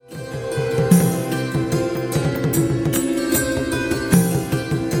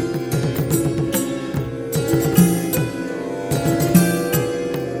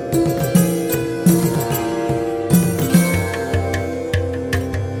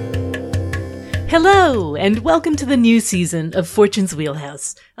Hello, and welcome to the new season of Fortune's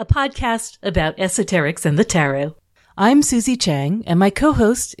Wheelhouse, a podcast about esoterics and the tarot. I'm Susie Chang, and my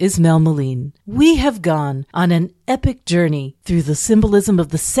co-host is Mel Moline. We have gone on an epic journey through the symbolism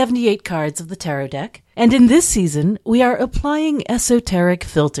of the 78 cards of the tarot deck, and in this season, we are applying esoteric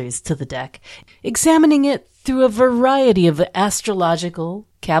filters to the deck, examining it through a variety of astrological,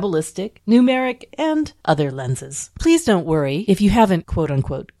 Kabbalistic, numeric, and other lenses. Please don't worry if you haven't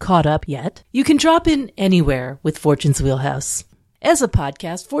quote-unquote caught up yet. You can drop in anywhere with Fortune's Wheelhouse. As a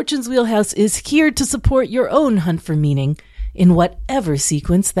podcast, Fortune's Wheelhouse is here to support your own hunt for meaning in whatever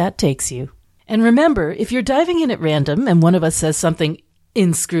sequence that takes you. And remember, if you're diving in at random and one of us says something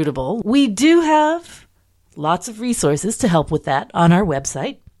inscrutable, we do have lots of resources to help with that on our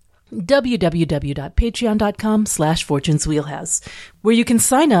website, www.patreon.com/fortuneswheelhouse, where you can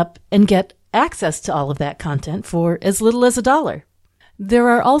sign up and get access to all of that content for as little as $1. There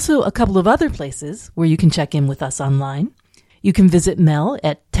are also a couple of other places where you can check in with us online. You can visit Mel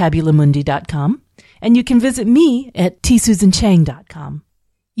at tabulamundi.com, and you can visit me at tsusanchang.com.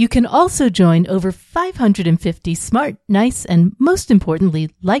 You can also join over 550 smart, nice, and most importantly,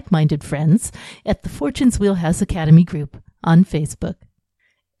 like-minded friends at the Fortune's Wheelhouse Academy group on Facebook.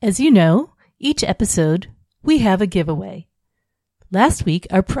 As you know, each episode, we have a giveaway. Last week,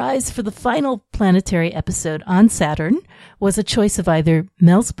 our prize for the final planetary episode on Saturn was a choice of either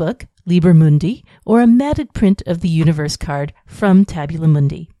Mel's book, Liber Mundi, or a matted print of the Universe card from Tabula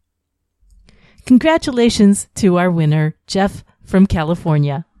Mundi. Congratulations to our winner, Jeff from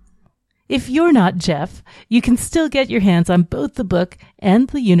California. If you're not Jeff, you can still get your hands on both the book and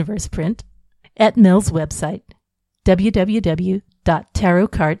the Universe print at Mel's website,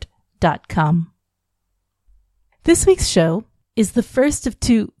 www.tarotcart.com. This week's show is the first of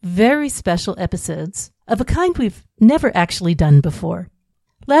two very special episodes of a kind we've never actually done before.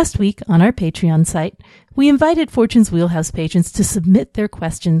 Last week on our Patreon site, we invited Fortune's Wheelhouse patrons to submit their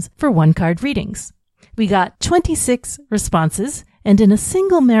questions for one-card readings. We got 26 responses, and in a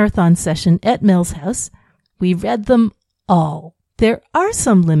single marathon session at Mel's house, we read them all. There are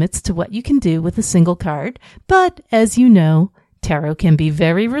some limits to what you can do with a single card, but as you know, tarot can be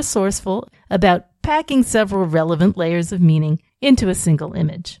very resourceful about packing several relevant layers of meaning into a single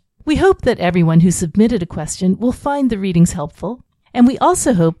image. We hope that everyone who submitted a question will find the readings helpful, and we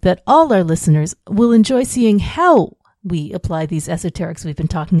also hope that all our listeners will enjoy seeing how we apply these esoterics we've been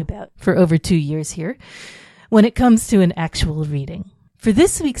talking about for over 2 years here when it comes to an actual reading. For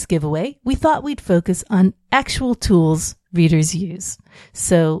this week's giveaway, we thought we'd focus on actual tools readers use.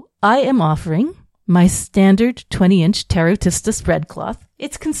 So I am offering my standard 20-inch Tarotista spread cloth.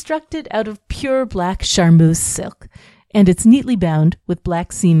 It's constructed out of pure black charmeuse silk, and it's neatly bound with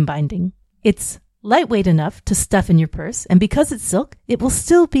black seam binding. It's lightweight enough to stuff in your purse, and because it's silk, it will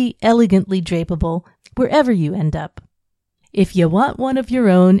still be elegantly drapable wherever you end up. If you want one of your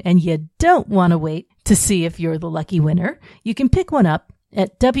own and you don't want to wait to see if you're the lucky winner, you can pick one up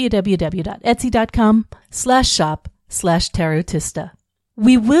at www.etsy.com/shop/tarotista.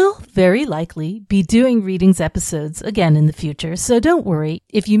 We will very likely be doing readings episodes again in the future, so don't worry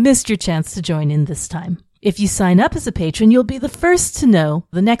if you missed your chance to join in this time. If you sign up as a patron, you'll be the first to know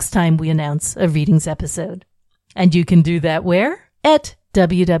the next time we announce a readings episode. And you can do that where? At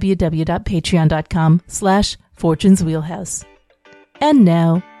www.patreon.com/fortuneswheelhouse. And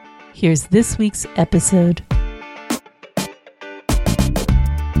now, here's this week's episode.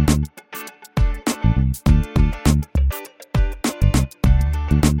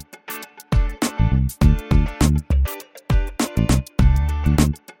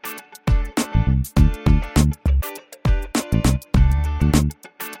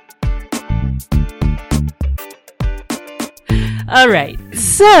 All right.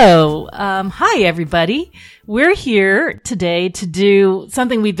 So, hi, everybody. We're here today to do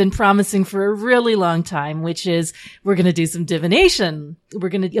something we've been promising for a really long time, which is we're going to do some divination. We're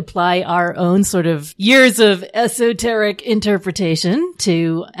going to apply our own sort of years of esoteric interpretation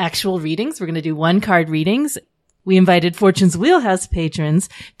to actual readings. We're going to do one-card readings. We invited Fortune's Wheelhouse patrons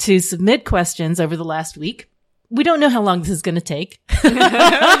to submit questions over the last week. We don't know how long this is going to take.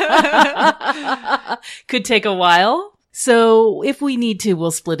 Could take a while. So if we need to,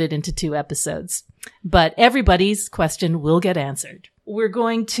 we'll split it into 2 episodes. But everybody's question will get answered. We're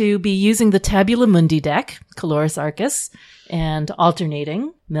going to be using the Tabula Mundi deck, Coloris Arcus, and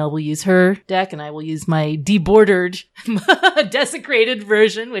alternating. Mel will use her deck, and I will use my debordered, desecrated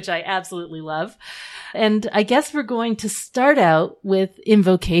version, which I absolutely love. And I guess we're going to start out with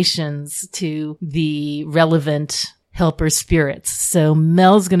invocations to the relevant helper spirits. So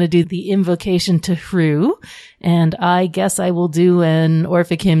Mel's going to do the invocation to Hru, and I guess I will do an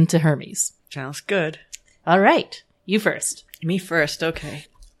Orphic hymn to Hermes. Sounds good. All right. You first. Me first, okay.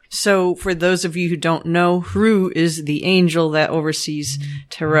 So, for those of you who don't know, Hru is the angel that oversees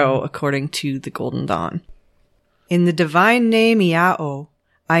Tarot according to the Golden Dawn. In the divine name Iao,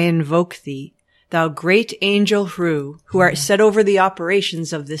 I invoke thee, thou great angel Hru, who art set over the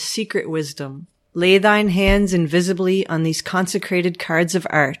operations of this secret wisdom. Lay thine hands invisibly on these consecrated cards of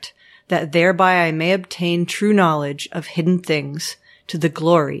art, that thereby I may obtain true knowledge of hidden things, to the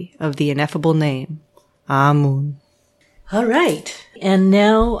glory of the ineffable name. Amun. All right. And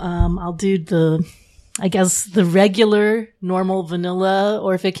now I'll do the regular, normal, vanilla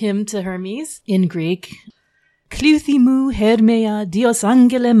Orphic hymn to Hermes in Greek. Kleuthimu hermea dios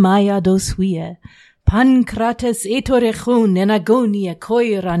angele maya dos huie, pancrates etorechon en agonia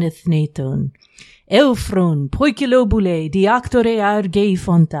koiraneth neton, euphron poikilobule diactore argei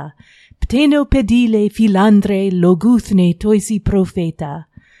fonta, pteno pedile philandre loguthne toisi profeta,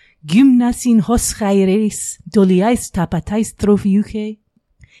 gymnasin hoschaires doliais tapatais trophiuche,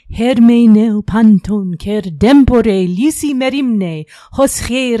 hermeneo panton ker dempore lysi merimne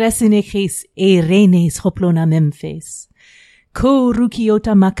hosche resineches renes hoplona memphes. Ko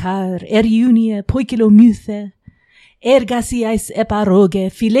rukiota makar eriunie poikilo muthe, ergasiais eparoge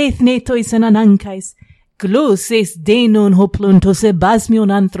philethne toisen anankais, gloses denon hoplontos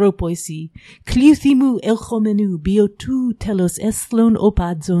ebasmion anthropoisi, kleuthimu elchomenu biotu telos estlon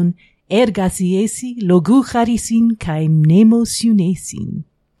opadzon, ergasiesi logu charisin kai mnemos unesin.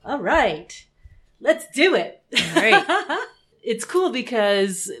 All right. Let's do it. All right. It's cool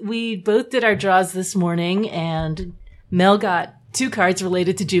because we both did our draws this morning, and Mel got 2 cards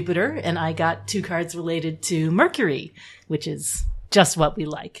related to Jupiter, and I got 2 cards related to Mercury, which is just what we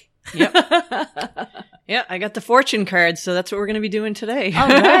like. Yep. Yeah, I got the fortune cards, so that's what we're going to be doing today. All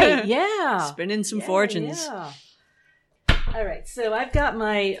right. Yeah. Spinning some fortunes. Yeah. All right. So I've got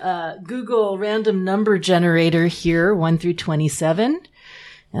my Google random number generator here, 1 through 27.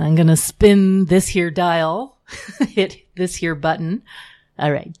 And I'm going to spin this here dial, hit this here button.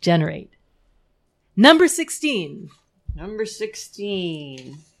 All right. Generate. Number 16. Number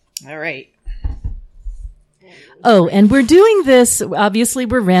 16. All right. Oh, and we're doing this, obviously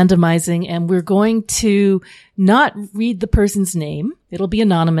we're randomizing, and we're going to not read the person's name. It'll be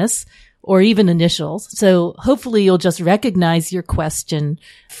anonymous or even initials. So hopefully you'll just recognize your question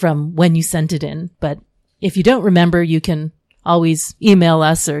from when you sent it in. But if you don't remember, you can always email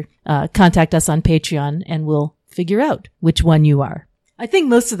us or contact us on Patreon, and we'll figure out which one you are. I think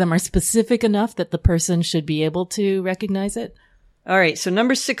most of them are specific enough that the person should be able to recognize it. All right, so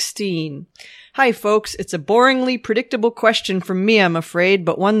number 16. Hi, folks. It's a boringly predictable question from me, I'm afraid,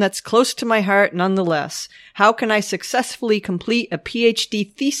 but one that's close to my heart nonetheless. How can I successfully complete a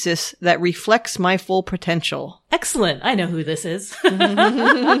PhD thesis that reflects my full potential? Excellent. I know who this is.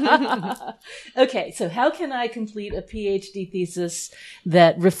 Okay, so how can I complete a PhD thesis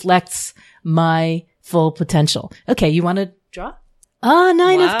that reflects my full potential? Okay, you want to draw?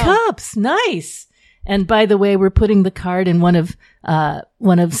 Nine Wow. of Cups. Nice. And by the way, we're putting the card in one of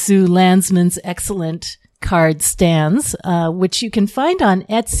Sue Landsman's excellent card stands, which you can find on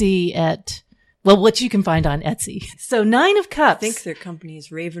Etsy So 9 of Cups. I think their company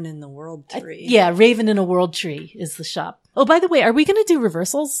is Raven in the World Tree. Yeah, Raven in a World Tree is the shop. Oh, by the way, are we going to do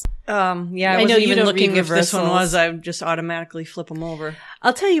reversals? Yeah, I know wasn't you even don't looking read if this one reversals. was. I would just automatically flip them over.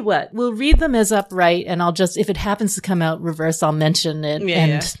 I'll tell you what, we'll read them as upright, and I'll just, if it happens to come out reverse, I'll mention it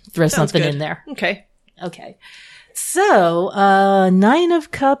and throw Sounds something good. in there. Okay. Okay. So, 9 of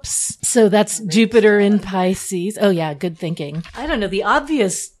Cups. So that's Jupiter in Pisces. Oh yeah, good thinking. I don't know. The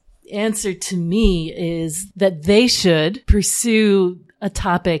obvious answer to me is that they should pursue a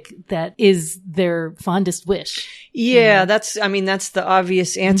topic that is their fondest wish. Yeah, that's the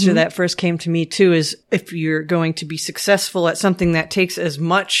obvious answer that first came to me too, is if you're going to be successful at something that takes as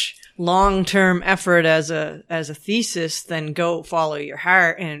much long-term effort as a thesis, then go follow your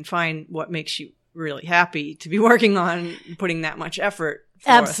heart and find what makes you really happy to be working on, putting that much effort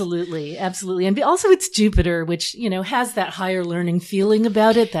forth. Absolutely. Absolutely. And also it's Jupiter, which, has that higher learning feeling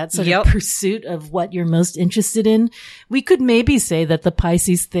about it, that sort of pursuit of what you're most interested in. We could maybe say that the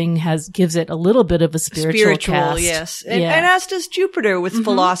Pisces thing gives it a little bit of a spiritual cast. Yes. And as does Jupiter, with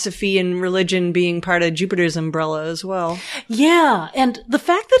philosophy and religion being part of Jupiter's umbrella as well. Yeah. And the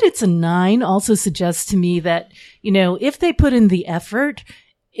fact that it's a 9 also suggests to me that, if they put in the effort,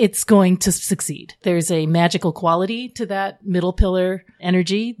 it's going to succeed. There's a magical quality to that middle pillar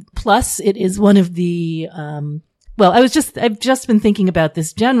energy. Plus, it is one of the, I've just been thinking about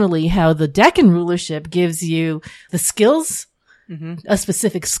this generally, how the Decan rulership gives you the skills a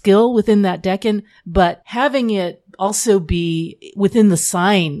specific skill within that decan, but having it also be within the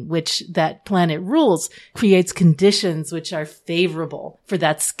sign which that planet rules creates conditions which are favorable for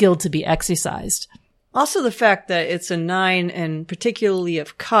that skill to be exercised. Also, the fact that it's a 9 and particularly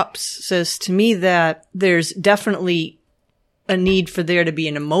of cups says to me that there's definitely a need for there to be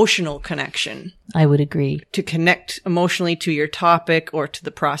an emotional connection. I would agree. To connect emotionally to your topic or to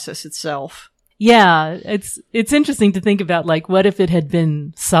the process itself. Yeah, it's interesting to think about, like, what if it had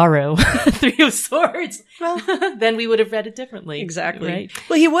been sorrow, 3 of Swords? Well, then we would have read it differently. Exactly. Right?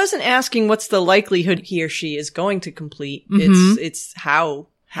 Well, he wasn't asking what's the likelihood he or she is going to complete. It's how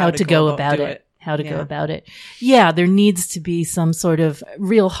to go about it. How to go about it. Yeah, there needs to be some sort of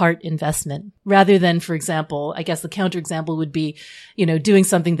real heart investment rather than, for example, I guess the counterexample would be, doing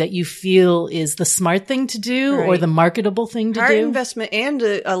something that you feel is the smart thing to do or the marketable thing to do. Heart investment and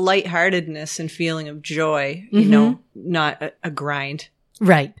a lightheartedness and feeling of joy, not a grind.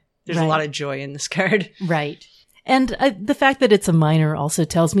 Right. There's a lot of joy in this card. Right. And the fact that it's a minor also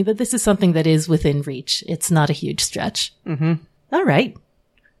tells me that this is something that is within reach. It's not a huge stretch. Mm-hmm. All right.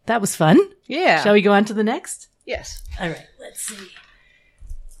 That was fun. Yeah. Shall we go on to the next? Yes. All right. Let's see.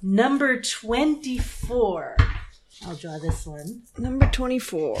 Number 24. I'll draw this one. Number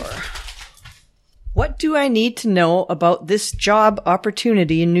 24. What do I need to know about this job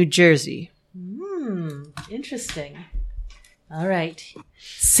opportunity in New Jersey? Interesting. All right.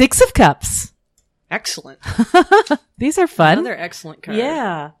 6 of Cups. Excellent. These are fun. Another excellent card.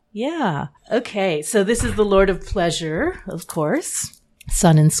 Yeah. Okay. So this is the Lord of Pleasure, of course.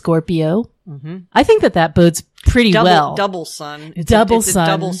 Sun in Scorpio. Mm-hmm. I think that bodes pretty well. Double sun. It's double a sun.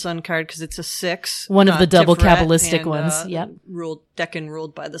 Double sun card because it's a 6. One of the double Tiferet Kabbalistic and, ones. Yep. Decan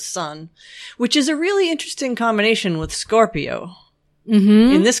ruled by the sun, which is a really interesting combination with Scorpio.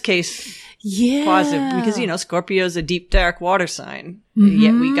 Mm-hmm. In this case, positive because, Scorpio is a deep, dark water sign. Mm-hmm.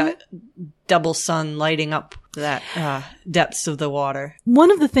 Yet we got double sun lighting up that depths of the water.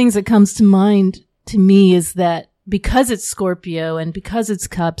 One of the things that comes to mind to me is that because it's Scorpio and because it's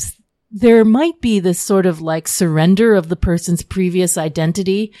cups, there might be this sort of like surrender of the person's previous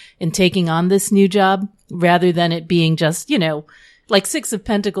identity in taking on this new job rather than it being just, like 6 of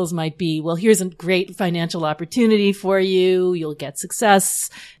Pentacles might be, well, here's a great financial opportunity for you. You'll get success,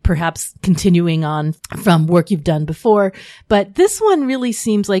 perhaps continuing on from work you've done before. But this one really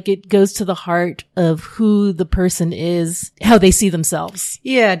seems like it goes to the heart of who the person is, how they see themselves.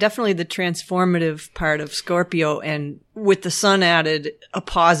 Yeah, definitely the transformative part of Scorpio, and with the sun added, a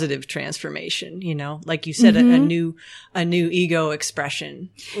positive transformation, like you said, a new ego expression,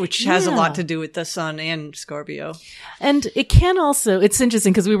 which has a lot to do with the sun and Scorpio. And it can also, it's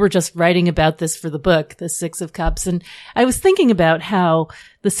interesting because we were just writing about this for the book, the 6 of Cups. And I was thinking about how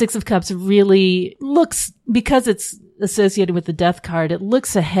the 6 of Cups really looks, because it's associated with the Death card, it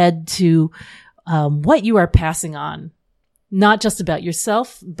looks ahead to what you are passing on, not just about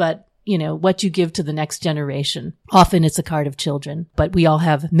yourself, but what you give to the next generation. Often it's a card of children, but we all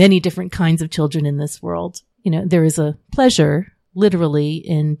have many different kinds of children in this world. There is a pleasure, literally,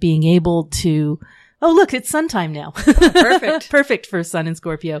 in being able to, oh, look, it's sun time now. Perfect. Perfect for Sun in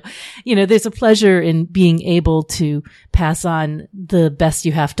Scorpio. There's a pleasure in being able to pass on the best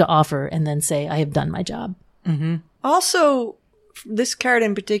you have to offer and then say, I have done my job. Mm-hmm. Also, this card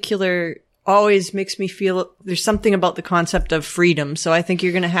in particular always makes me feel there's something about the concept of freedom. So I think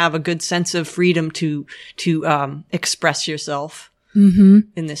you're going to have a good sense of freedom to express yourself in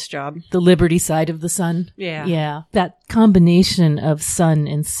this job. The liberty side of the sun. Yeah. Yeah. That combination of sun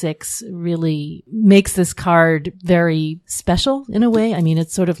and 6 really makes this card very special in a way. I mean,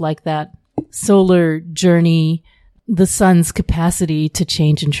 it's sort of like that solar journey, the sun's capacity to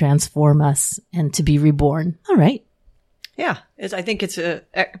change and transform us and to be reborn. All right. Yeah, I think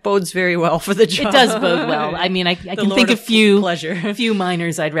it bodes very well for the job. It does bode well. I mean, I can think of few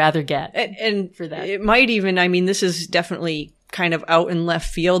minors I'd rather get and for that. It might even, this is definitely kind of out in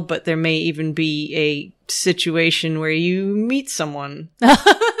left field, but there may even be a situation where you meet someone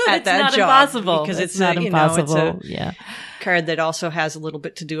at that not job. Impossible. Because it's not impossible. It's a card that also has a little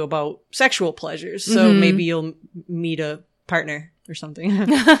bit to do about sexual pleasures. So maybe you'll meet a partner or something. Not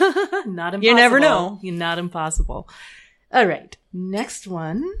impossible. You never know. You're not impossible. All right. Next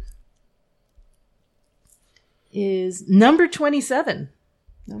one is number 27.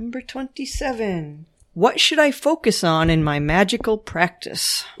 Number 27. What should I focus on in my magical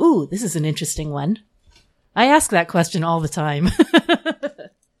practice? Ooh, this is an interesting one. I ask that question all the time.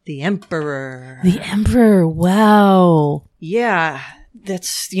 The Emperor. The Emperor. Wow. Yeah.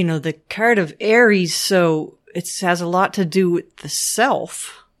 That's, the card of Aries. So it has a lot to do with the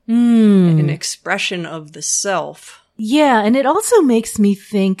self. An expression of the self. Yeah, and it also makes me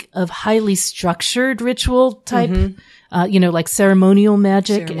think of highly structured ritual type, like ceremonial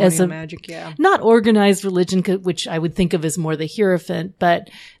magic Magic, yeah. not organized religion, which I would think of as more the Hierophant, but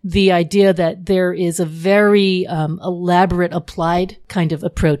the idea that there is a very elaborate applied kind of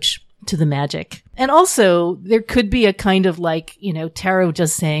approach to the magic. And also there could be a kind of tarot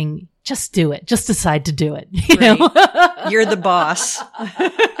just saying, just do it. Just decide to do it. You know? You're the boss.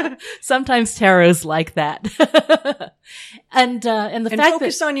 Sometimes tarot's like that. and the fact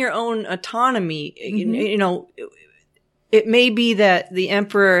focus on your own autonomy. You know, it may be that the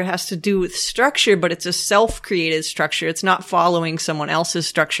emperor has to do with structure, but it's a self-created structure. It's not following someone else's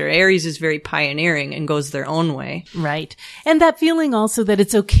structure. Aries is very pioneering and goes their own way. Right. And that feeling also that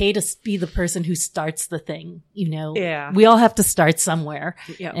it's okay to be the person who starts the thing, you know. Yeah. We all have to start somewhere.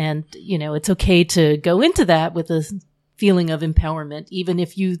 Yep. And, you know, it's okay to go into that with a feeling of empowerment, even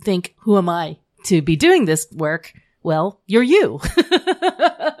if you think, who am I to be doing this work? Well, you're you.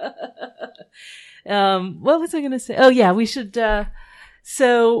 What was I going to say? Oh yeah, we should, Mel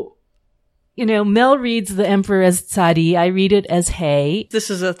reads the Emperor as Tzadi. I read it as Hey.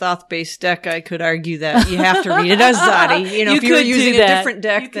 This is a Thoth-based deck. I could argue that you have to read it as Tzadi. You know, if you were using a different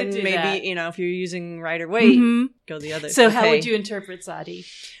deck, then maybe, if you're using Rider Waite, go the other. So how would you interpret Tzadi?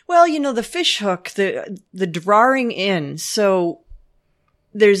 Well, the fish hook, the drawing in. So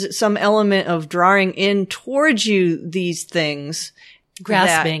there's some element of drawing in towards you these things.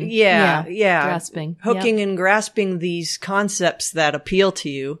 Grasping. Yeah. Grasping. Hooking and grasping these concepts that appeal to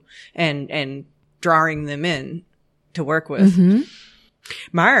you and drawing them in to work with. Mm-hmm.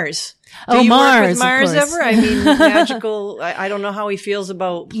 Mars. Do you work with Mars ever? I mean, magical. I don't know how he feels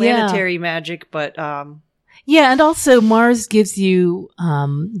about planetary magic, but yeah, and also Mars gives you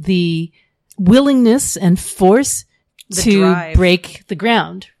the willingness and force to drive. Break the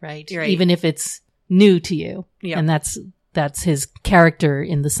ground, right? Even if it's new to you. Yep. And that's his character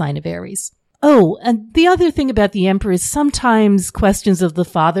in the sign of Aries. Oh, and the other thing about the Emperor is sometimes questions of the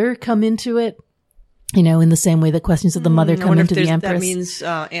father come into it, in the same way that questions of the mother come into the Empress. That means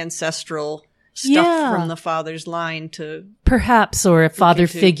ancestral stuff from the father's line to... Perhaps, or a father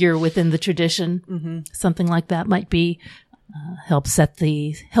figure within the tradition. Mm-hmm. Something like that might be, help set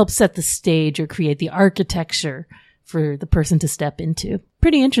the stage or create the architecture for the person to step into.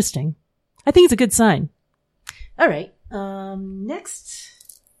 Pretty interesting. I think it's a good sign. All right. Next,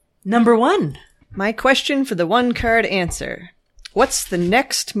 number 1. My question for the 1-card answer. What's the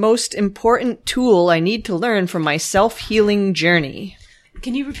next most important tool I need to learn for my self-healing journey?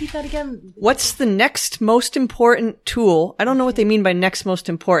 Can you repeat that again? What's the next most important tool? I don't know what they mean by next most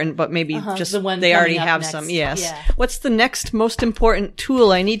important, but maybe just the one they already have next. some. Yes. Yeah. What's the next most important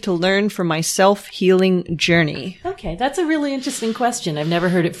tool I need to learn for my self-healing journey? Okay, that's a really interesting question. I've never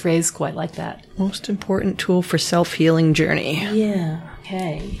heard it phrased quite like that. Most important tool for self-healing journey. Yeah.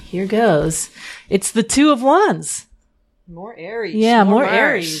 Okay, here goes. It's the 2 of Wands. More Aries. Yeah, more Mars.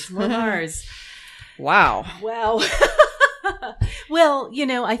 Aries. More Mars. Wow. Well,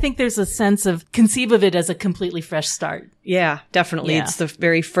 I think there's a sense of conceive of it as a completely fresh start. Yeah, definitely. Yeah. It's the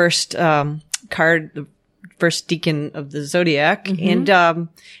very first card, the first deacon of the zodiac, and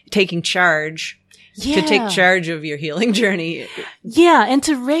taking charge. Yeah. To take charge of your healing journey. Yeah, and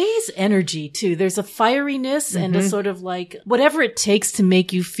to raise energy too. There's a fieriness and a sort of whatever it takes to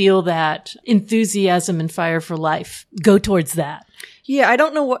make you feel that enthusiasm and fire for life. Go towards that. Yeah, I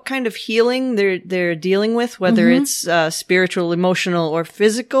don't know what kind of healing they're dealing with, whether it's spiritual, emotional, or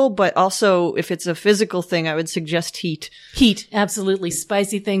physical, but also if it's a physical thing, I would suggest heat. Heat, absolutely.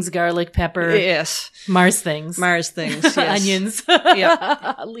 Spicy things, garlic, pepper. Yes. Mars things. Yes. Onions.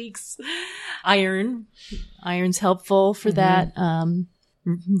 Yeah. Leeks. Iron. Iron's helpful for that.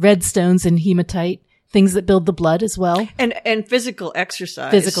 Red stones and hematite. Things that build the blood as well. And physical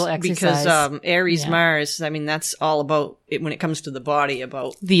exercise. Because Aries, Mars, I mean, that's all about it when it comes to the body,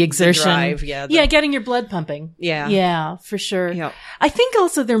 about the exertion. The drive, getting your blood pumping. Yeah. Yeah, for sure. Yep. I think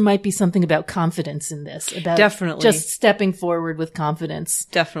also there might be something about confidence in this. About definitely. Just stepping forward with confidence.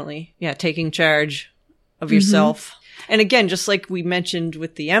 Definitely. Yeah, taking charge of yourself. And again, just like we mentioned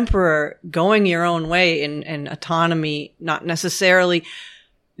with the Emperor, going your own way and autonomy, not necessarily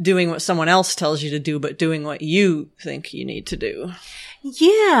doing what someone else tells you to do, but doing what you think you need to do.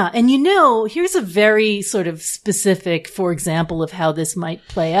 Yeah. And here's a very sort of specific, for example, of how this might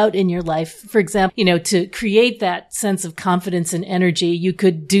play out in your life. For example, to create that sense of confidence and energy, you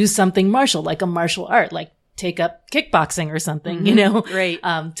could do something martial, like a martial art, like take up kickboxing or something, Right.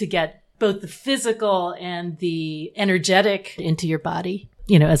 To get both the physical and the energetic into your body,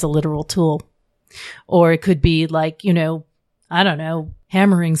 as a literal tool. Or it could be like, I don't know,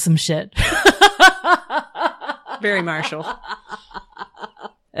 hammering some shit. Very Marshall.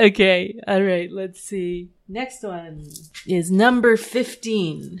 Okay. All right. Let's see. Next one is number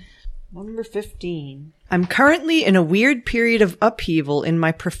 15. Number 15. I'm currently in a weird period of upheaval in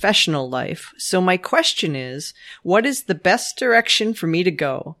my professional life, so my question is, what is the best direction for me to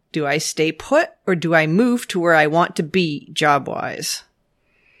go? Do I stay put or do I move to where I want to be job-wise?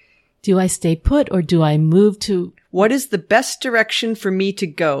 Do I stay put or do I move to... What is the best direction for me to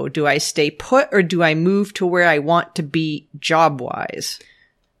go? Do I stay put or do I move to where I want to be job-wise?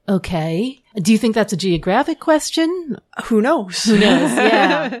 Okay. Do you think that's a geographic question? Who knows? Who knows?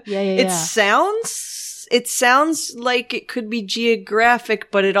 Yeah. It sounds like it could be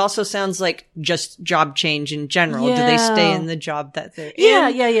geographic, but it also sounds like just job change in general. Yeah. Do they stay in the job that they're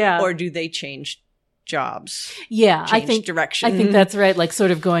in? Yeah. Or do they change jobs? Yeah, Change direction. I think that's right. Like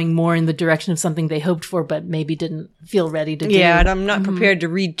sort of going more in the direction of something they hoped for, but maybe didn't feel ready to do. Yeah, and I'm not prepared to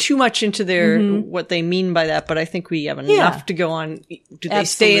read too much into their what they mean by that, but I think we have enough to go on. Do they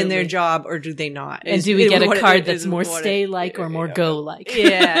stay in their job or do they not? And do we get a card that's more stay-like or more go-like?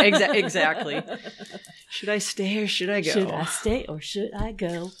 Yeah, exactly. Should I stay or should I go? Should I stay or should I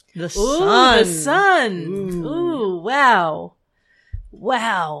go? The sun. Ooh, wow.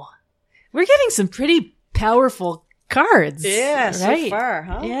 Wow. We're getting some pretty powerful cards. Yeah, right? so far,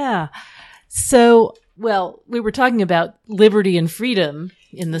 huh? Yeah. So, well, we were talking about liberty and freedom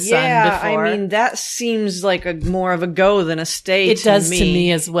in the sun before. I mean, that seems like more of a go than a stay It does to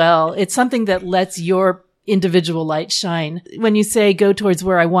me as well. It's something that lets your individual light shine. When you say go towards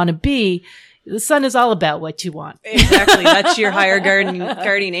where I want to be, the sun is all about what you want. Exactly. That's your higher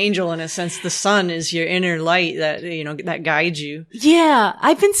guardian angel in a sense. The sun is your inner light that, that guides you. Yeah.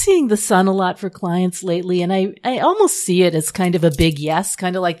 I've been seeing the sun a lot for clients lately, and I almost see it as kind of a big yes,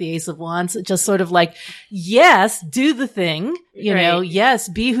 kind of like the Ace of Wands. Just sort of like, yes, do the thing, yes,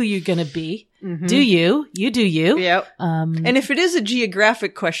 be who you're going to be. Mm-hmm. Do you do you. Yep. And if it is a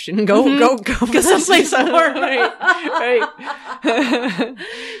geographic question, go someplace more. Right.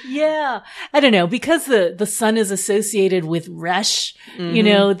 Yeah. I don't know, because the sun is associated with rush,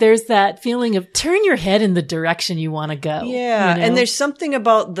 there's that feeling of turn your head in the direction you want to go. Yeah. And there's something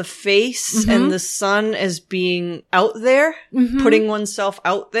about the face and the sun as being out there, putting oneself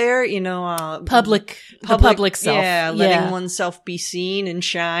out there, public self. Yeah. Letting oneself be seen and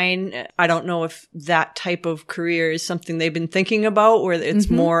shine. I don't know if that type of career is something they've been thinking about, where it's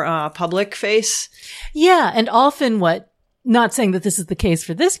more public face. Yeah. And often not saying that this is the case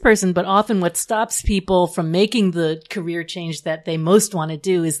for this person, but often what stops people from making the career change that they most want to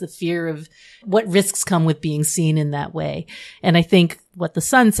do is the fear of what risks come with being seen in that way. And I think what the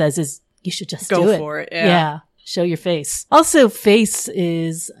sun says is you should just go do it. for it. Yeah. Show your face. Also, face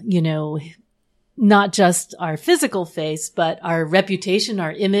is, not just our physical face, but our reputation,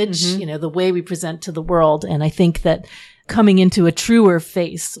 our image, the way we present to the world. And I think that coming into a truer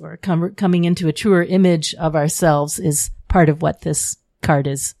face or coming into a truer image of ourselves is part of what this card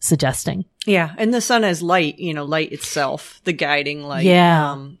is suggesting. Yeah. And the sun has light, light itself, the guiding light.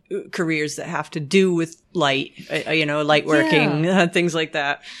 Yeah. Careers that have to do with light, light working, things like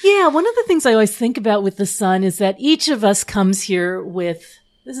that. Yeah. One of the things I always think about with the sun is that each of us comes here with,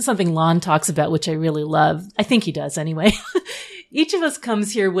 this is something Lon talks about, which I really love. I think he does anyway. Each of us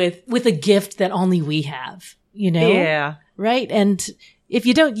comes here with a gift that only we have, Yeah. Right? And if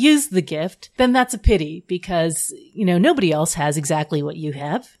you don't use the gift, then that's a pity because, nobody else has exactly what you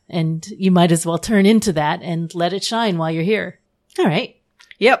have. And you might as well turn into that and let it shine while you're here. All right.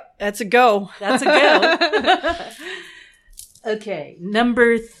 Yep. That's a go. That's a go. Okay.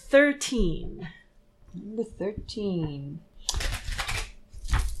 Number 13. Number 13.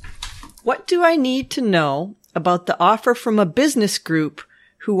 What do I need to know about the offer from a business group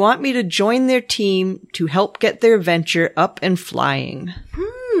who want me to join their team to help get their venture up and flying?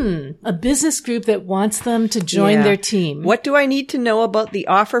 A business group that wants them to join their team. What do I need to know about the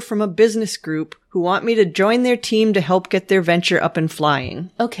offer from a business group who want me to join their team to help get their venture up and flying?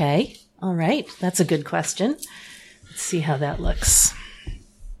 Okay. All right. That's a good question. Let's see how that looks.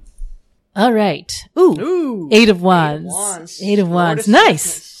 All right. Ooh. 8 of Wands. 8 of Wands.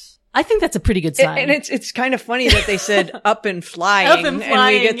 Nice. I think that's a pretty good sign. And it's kind of funny that they said up and flying, and we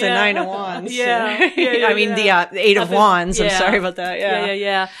get the 9 of Wands. Yeah. I mean, the 8 of Wands. I'm sorry about that.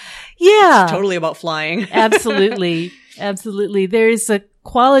 Yeah. It's totally about flying. Absolutely. There's a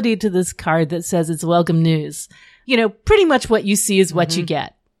quality to this card that says it's welcome news. Pretty much what you see is what you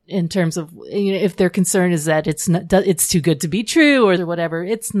get. In terms of, if their concern is that it's too good to be true or whatever,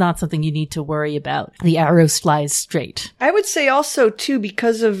 it's not something you need to worry about. The arrow flies straight. I would say also too,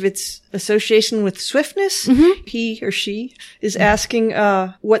 because of its association with swiftness, he or she is asking,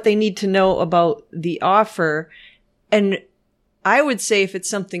 what they need to know about the offer. And I would say if it's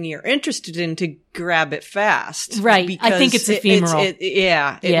something you're interested in, to grab it fast. Right. I think it's ephemeral.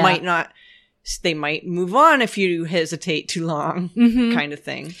 It might not, they might move on if you hesitate too long, kind of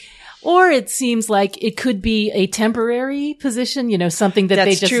thing. Or it seems like it could be a temporary position, something that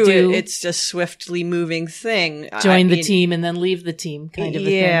they just do. It's just swiftly moving thing. Join the team and then leave the team kind of a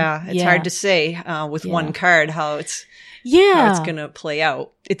thing. Yeah. It's hard to say with one card how it's going to play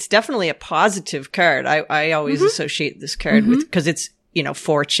out. It's definitely a positive card. I always associate this card with, because it's,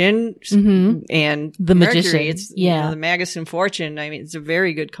 fortune and the Mercury. magician. It's the Magus and fortune. I mean, it's a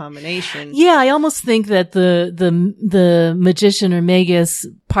very good combination. Yeah, I almost think that the magician or magus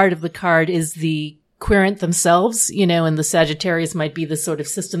part of the card is the querent themselves, and the Sagittarius might be the sort of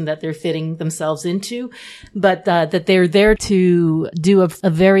system that they're fitting themselves into, but that they're there to do a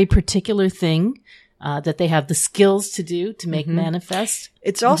very particular thing. That they have the skills to make manifest.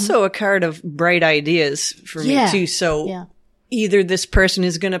 It's also a card of bright ideas for me too. So either this person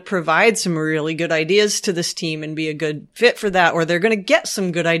is going to provide some really good ideas to this team and be a good fit for that, or they're going to get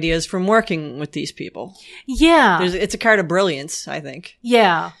some good ideas from working with these people. Yeah. It's a card of brilliance, I think.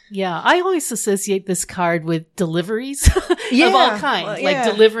 Yeah. Yeah. I always associate this card with deliveries of all kinds, like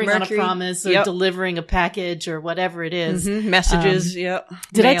delivering Mercury, on a promise or delivering a package or whatever it is. Messages.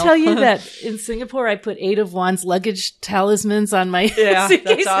 Did I tell you that in Singapore, I put 8 of Wands luggage talismans on my suitcases?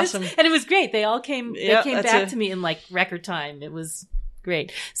 That's awesome. And it was great. They all came, back to me in like record time. It was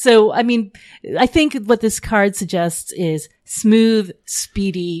great. So, I mean, I think what this card suggests is smooth,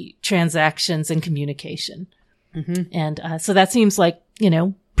 speedy transactions and communication. And so that seems like,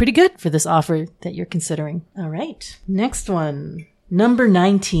 pretty good for this offer that you're considering. All right. Next one. Number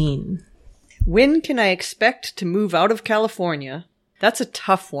 19. When can I expect to move out of California? That's a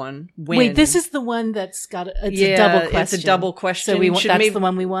tough one. When? Wait, this is the one that's got a double question. It's a double question. So that's the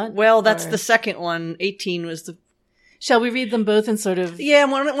one we want? Well, that's the second one. 18 was the... Shall we read them both and sort of... Yeah,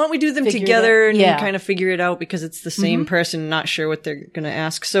 why don't we do them together and kind of figure it out, because it's the same person, not sure what they're going to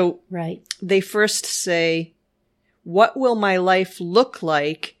ask. So they first say, what will my life look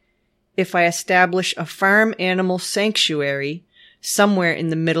like if I establish a farm animal sanctuary somewhere in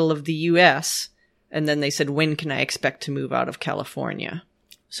the middle of the U.S.? And then they said, when can I expect to move out of California?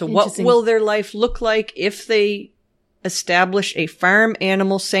 So what will their life look like if they establish a farm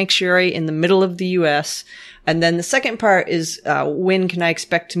animal sanctuary in the middle of the U.S.? And then the second part is, when can I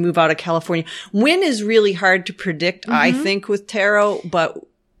expect to move out of California? When is really hard to predict, I think, with tarot, but...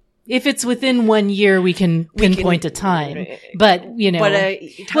 If it's within 1 year, we can pinpoint a time. But,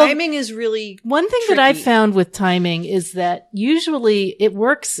 timing is really one thing tricky. that I've found with timing is that usually it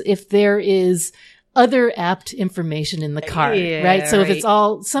works if there is other apt information in the card, right? So if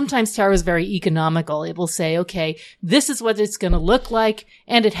it's sometimes tarot is very economical. It will say, okay, this is what it's going to look like,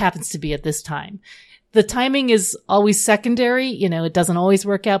 and it happens to be at this time. The timing is always secondary. It doesn't always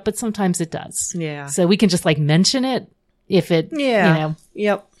work out, but sometimes it does. Yeah. So we can just mention it if it,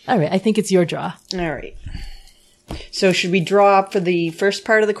 Yep. All right. I think it's your draw. All right. So should we draw for the first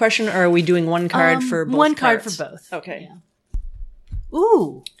part of the question, or are we doing one card for both One parts? card for both. Okay. Yeah.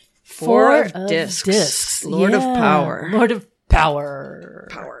 Ooh. Four of discs. Lord of power. Lord of power.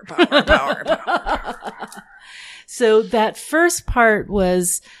 Power. So that first part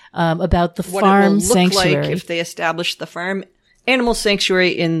was about the what farm it will look sanctuary. like if they establish the farm animal sanctuary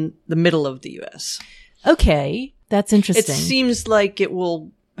in the middle of the U.S. Okay, that's interesting. It seems like it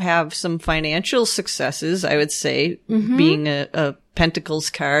will have some financial successes, I would say, being a Pentacles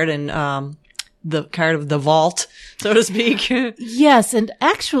card and the card of the vault, so to speak. Yes, and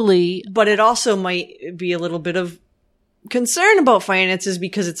actually... But it also might be a little bit of concern about finances,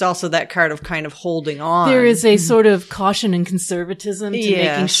 because it's also that card of kind of holding on. There is a sort of caution and conservatism to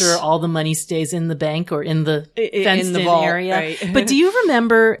making sure all the money stays in the bank or in the fenced-in area. Right. But do you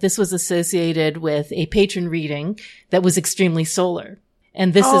remember this was associated with a patron reading that was extremely solar?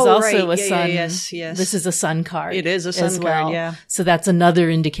 And this is also a sun. Yes. This is a sun card. It is a sun card, yeah. So that's another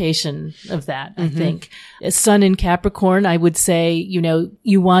indication of that, I think. A sun in Capricorn, I would say,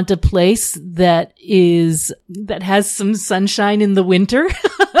 you want a place that has some sunshine in the winter.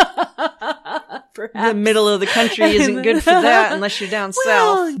 Perhaps. The middle of the country isn't good for that unless you're down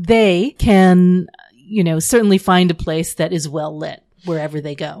south. They can, certainly find a place that is well lit wherever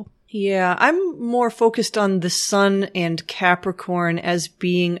they go. Yeah, I'm more focused on the sun and Capricorn as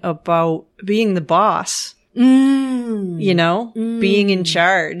being about being the boss. Being in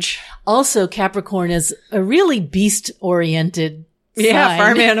charge. Also, Capricorn is a really beast-oriented sign.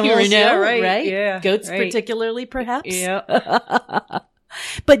 Farm animals. Right? Yeah, goats particularly, perhaps. Yeah.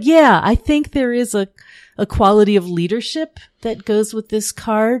 But yeah, I think there is a quality of leadership that goes with this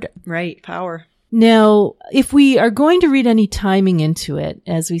card. Right, power. Now, if we are going to read any timing into it,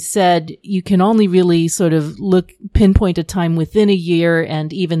 as we said, you can only really sort of pinpoint a time within a year,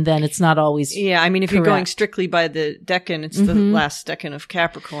 and even then it's not always Yeah, I mean, if you're correct. going strictly by the decan, it's the last decan of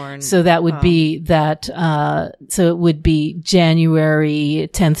Capricorn. So that would be that, so it would be January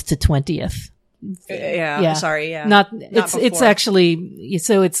 10th to 20th. Sorry, yeah. Not it's before. actually,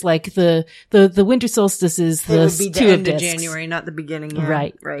 so it's like the winter solstice is It the would be the two end of of discs. January, not the beginning. Yeah.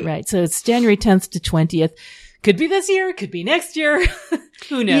 Right. So it's January 10th to 20th. Could be this year, could be next year.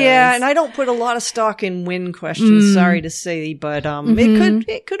 Who knows? Yeah, and I don't put a lot of stock in when questions, sorry to say, but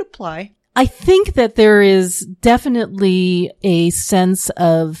it could apply. I think that there is definitely a sense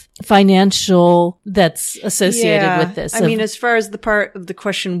of financial that's associated with this. I mean, as far as the part of the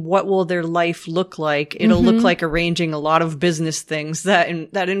question, what will their life look like? It'll look like arranging a lot of business things that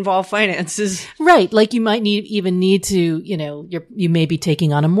involve finances. right. Like you might even need to, you may be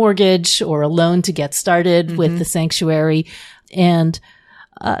taking on a mortgage or a loan to get started with the sanctuary. And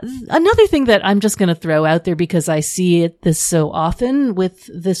another thing that I'm just going to throw out there because I see this so often with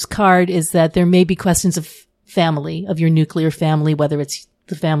this card is that there may be questions of family, of your nuclear family, whether it's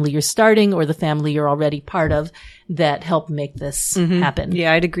the family you're starting or the family you're already part of that help make this happen.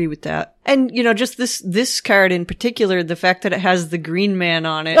 Yeah, I'd agree with that. And, just this card in particular, the fact that it has the green man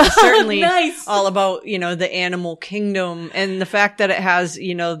on it is certainly Nice. all about, the animal kingdom, and the fact that it has,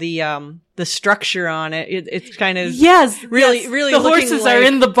 the structure on it. It's kind of really the looking horses like, are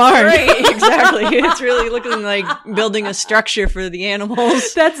in the barn. Right, exactly. It's really looking like building a structure for the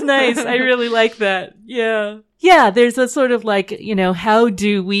animals. That's nice. I really like that. Yeah. Yeah, there's a sort of like, how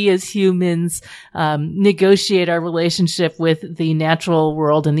do we as humans negotiate our relationship with the natural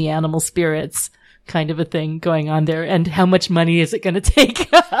world and the animal spirits kind of a thing going on there, and how much money is it going to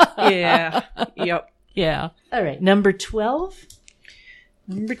take? Yeah. Yep. Yeah. All right. Number 12.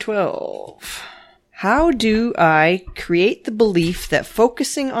 Number 12. How do I create the belief that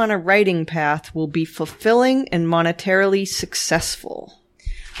focusing on a writing path will be fulfilling and monetarily successful?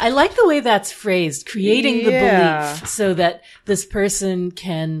 I like the way that's phrased, creating the Yeah. belief so that this person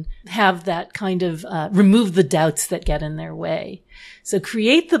can have that kind of, remove the doubts that get in their way. So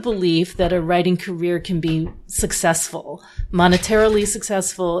create the belief that a writing career can be successful, monetarily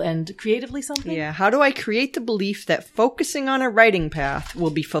successful and creatively something. Yeah. How do I create the belief that focusing on a writing path will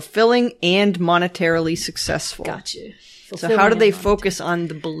be fulfilling and monetarily successful? Gotcha. So how do they focus on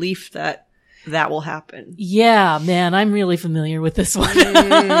the belief that will happen? Yeah, man, I'm really familiar with this one.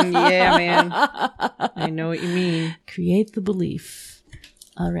 Yeah, man. I know what you mean. Create the belief.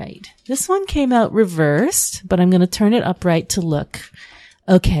 All right. This one came out reversed, but I'm going to turn it upright to look.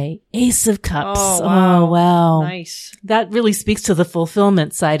 Okay. Ace of Cups. Oh, wow. Oh, wow. Nice. That really speaks to the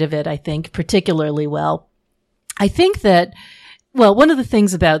fulfillment side of it, I think, particularly well. I think that, well, one of the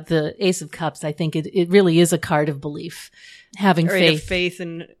things about the Ace of Cups, I think it really is a card of belief. Having Right, faith. of faith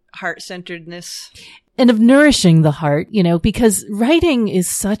and heart-centeredness. And of nourishing the heart, because writing is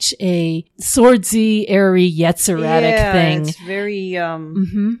such a swordsy, airy, Yetziratic thing. It's very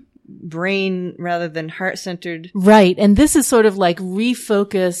brain rather than heart-centered. Right. And this is sort of like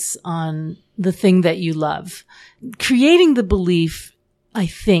refocus on the thing that you love. Creating the belief, I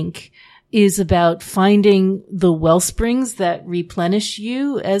think, is about finding the well springs that replenish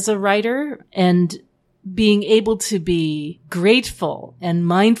you as a writer and being able to be grateful and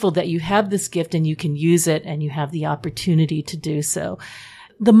mindful that you have this gift and you can use it and you have the opportunity to do so.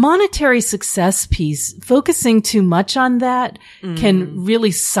 The monetary success piece, focusing too much on that can really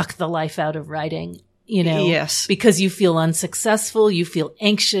suck the life out of writing, Yes. because you feel unsuccessful, you feel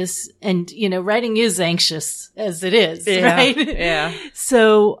anxious, and, writing is anxious as it is, Yeah. right? Yeah.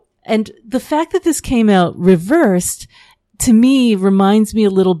 So, and the fact that this came out reversed, to me, reminds me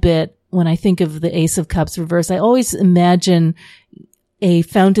a little bit, when I think of the Ace of Cups reverse, I always imagine a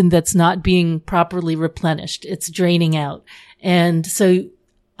fountain that's not being properly replenished. It's draining out. And so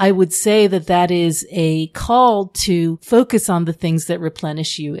I would say that is a call to focus on the things that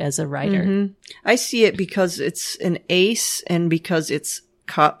replenish you as a writer. Mm-hmm. I see it because it's an ace and because it's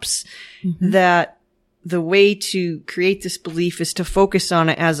cups, that the way to create this belief is to focus on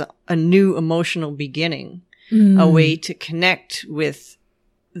it as a new emotional beginning, a way to connect with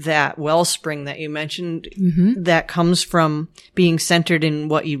that wellspring that you mentioned that comes from being centered in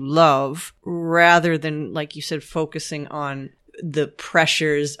what you love rather than, like you said, focusing on the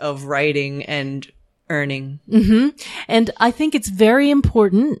pressures of writing and earning. And I think it's very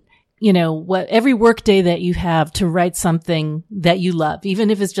important, every work day that you have to write something that you love, even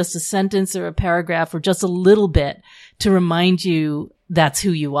if it's just a sentence or a paragraph or just a little bit to remind you that's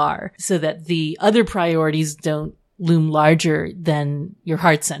who you are so that the other priorities don't loom larger than your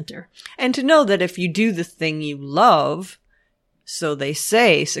heart center. And to know that if you do the thing you love, so they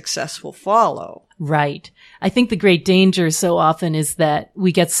say, success will follow. Right. I think the great danger so often is that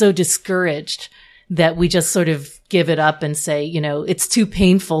we get so discouraged that we just sort of give it up and say, it's too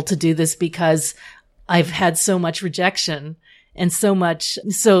painful to do this because I've had so much rejection and so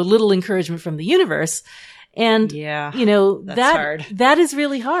little encouragement from the universe. And, that's hard. That is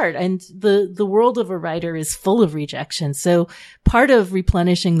really hard. And the world of a writer is full of rejection. So part of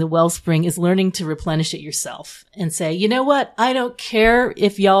replenishing the wellspring is learning to replenish it yourself and say, you know what? I don't care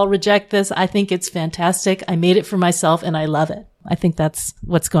if y'all reject this. I think it's fantastic. I made it for myself and I love it. I think that's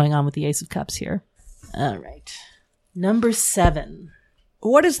what's going on with the Ace of Cups here. All right. Number 7.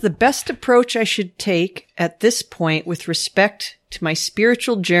 What is the best approach I should take at this point with respect to my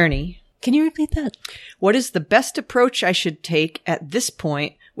spiritual journey? Can you repeat that? What is the best approach I should take at this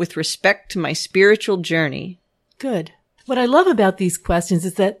point with respect to my spiritual journey? Good. What I love about these questions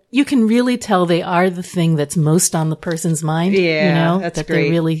is that you can really tell they are the thing that's most on the person's mind. Yeah, that's that great.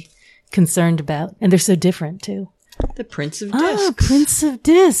 They're really concerned about. And they're so different too. The Prince of Discs. Oh, Prince of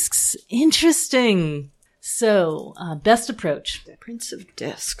Discs. Interesting. So, best approach. The Prince of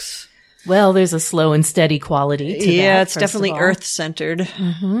Discs. Well, there's a slow and steady quality to that. Yeah, it's definitely earth-centered.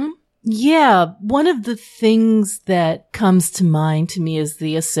 Mm-hmm. Yeah, one of the things that comes to mind to me is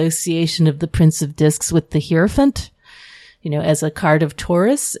the association of the Prince of Discs with the Hierophant, as a card of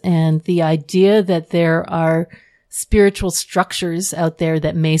Taurus, and the idea that there are spiritual structures out there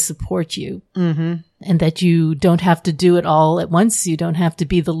that may support you. Mm-hmm. And that you don't have to do it all at once. You don't have to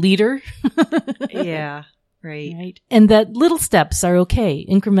be the leader. Yeah, right. And that little steps are okay.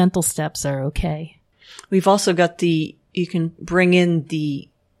 Incremental steps are okay. We've also got you can bring in the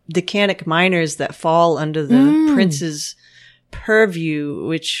Decanic minors that fall under the Prince's purview,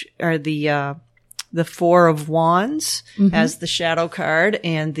 which are the Four of Wands as the shadow card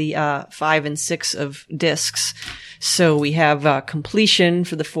and the 5 and 6 of discs. So we have completion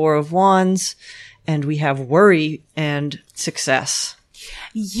for the Four of Wands, and we have worry and success.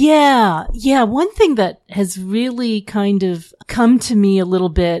 Yeah. One thing that has really kind of come to me a little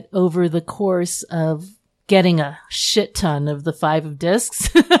bit over the course of getting a shit ton of the 5 of discs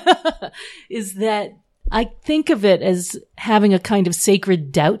is that I think of it as having a kind of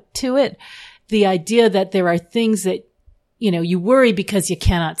sacred doubt to it. The idea that there are things that, you worry because you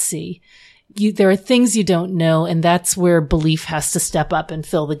cannot see. There are things you don't know, and that's where belief has to step up and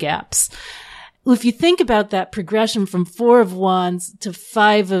fill the gaps. If you think about that progression from 4 of Wands to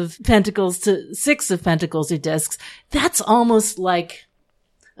 5 of Pentacles to 6 of Pentacles or discs, that's almost like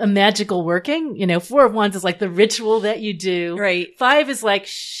a magical working. 4 of Wands is like the ritual that you do. Right. 5 is like,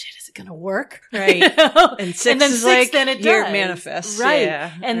 shit, is it going to work? Right. And 6 and then is 6, like, then it here does. it manifests. Right.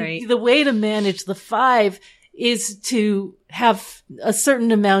 Yeah, and the way to manage the 5 is to have a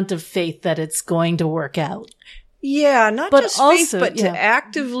certain amount of faith that it's going to work out. Yeah, not but just also, faith, but to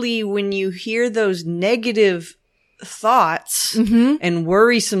actively, when you hear those negative thoughts and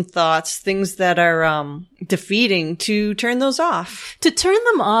worrisome thoughts, things that are defeating, to turn those off. To turn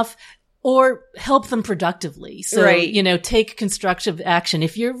them off or help them productively. So, right. Take constructive action.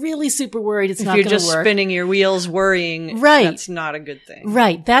 If you're really super worried, it's not going to work. work. If you're just spinning your wheels worrying, right. That's not a good thing.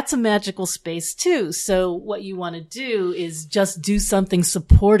 Right. That's a magical space too. So what you want to do is just do something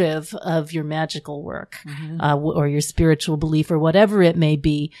supportive of your magical work, or your spiritual belief or whatever it may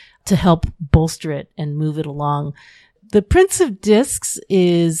be to help bolster it and move it along. The Prince of Discs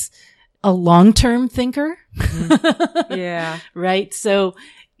is a long-term thinker. Yeah. Right. So,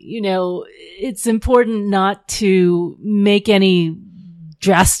 it's important not to make any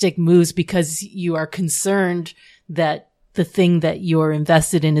drastic moves because you are concerned that the thing that you're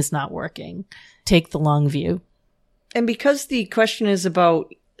invested in is not working. Take the long view. And because the question is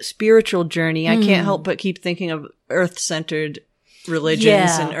about spiritual journey, I can't help but keep thinking of earth-centered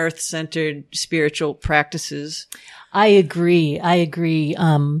religions and earth-centered spiritual practices. I agree.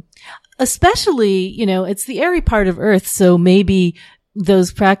 Especially, it's the airy part of Earth, so maybe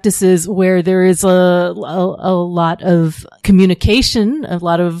those practices where there is a lot of communication, a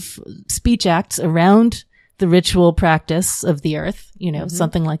lot of speech acts around the ritual practice of the Earth,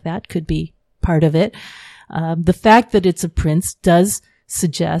 something like that could be part of it. The fact that it's a prince does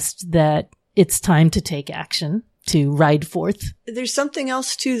suggest that it's time to take action, to ride forth. There's something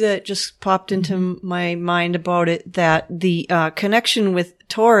else too that just popped into my mind about it, that the connection with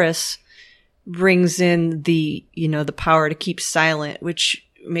Taurus brings in the power to keep silent, which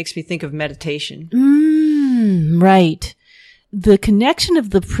makes me think of meditation. Right. The connection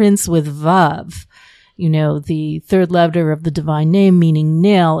of the prince with Vav, The third letter of the divine name, meaning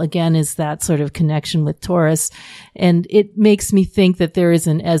nail, again, is that sort of connection with Taurus. And it makes me think that there is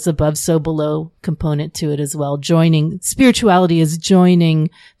an as above, so below component to it as well. Spirituality is joining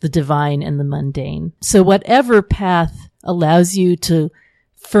the divine and the mundane. So whatever path allows you to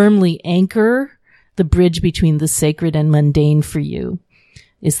firmly anchor the bridge between the sacred and mundane for you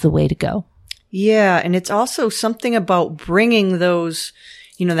is the way to go. Yeah. And it's also something about bringing those,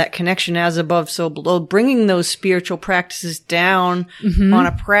 that connection as above, so below, bringing those spiritual practices down on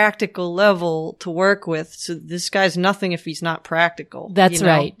a practical level to work with. So this guy's nothing if he's not practical. That's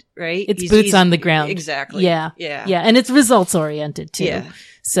right. Right? It's boots on the ground. Exactly. Yeah. Yeah. Yeah. And it's results oriented too. Yeah.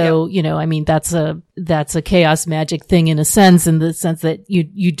 So, that's a chaos magic thing in the sense that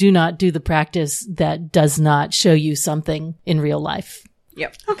you do not do the practice that does not show you something in real life.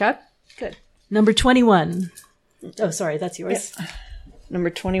 Yep. Okay. Good. Number 21. Oh, sorry. That's yours. Yeah. Number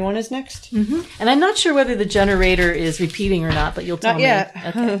 21 is next. Mm-hmm. And I'm not sure whether the generator is repeating or not, but you'll tell me.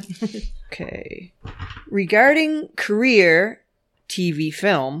 Okay. Okay. Regarding career TV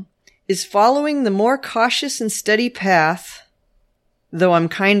film, is following the more cautious and steady path, though I'm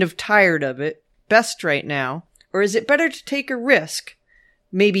kind of tired of it, best right now? Or is it better to take a risk,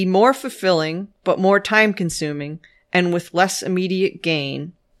 maybe more fulfilling, but more time consuming, and with less immediate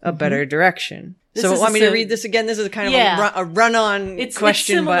gain, a better direction? So want me to read this again? This is kind of a run-on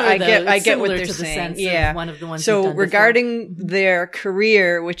question, but I get what they're saying. Yeah. One of the ones so regarding their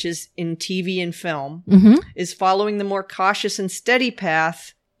career, which is in TV and film, is following the more cautious and steady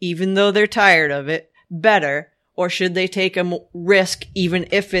path, even though they're tired of it, better? Or should they take a risk, even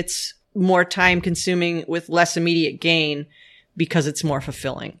if it's more time consuming with less immediate gain, because it's more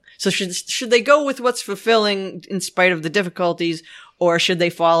fulfilling? So should they go with what's fulfilling in spite of the difficulties, or should they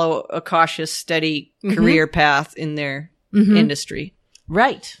follow a cautious, steady career path in their industry?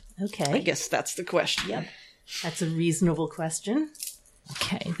 Right. Okay. I guess that's the question. Yep. That's a reasonable question.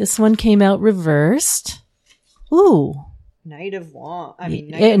 Okay. This one came out reversed. Ooh. Knight of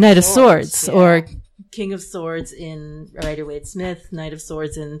Swords, yeah. Or King of Swords in Rider-Waite Smith, Knight of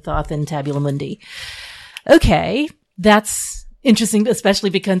Swords in Thoth and Tabula Mundi. Okay. That's interesting, especially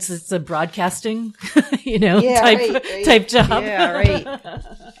because it's a broadcasting, type job. Yeah, right.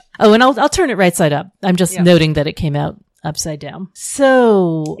 Oh, and I'll turn it right side up. I'm just noting that it came out upside down.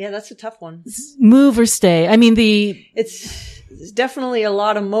 So yeah, that's a tough one. Move or stay. I mean, there's definitely a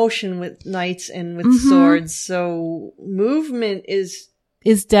lot of motion with knights and with swords. So movement is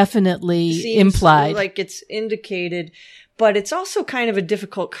definitely implied, like it's indicated. But it's also kind of a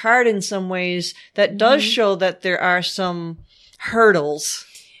difficult card in some ways that does show that there are some hurdles.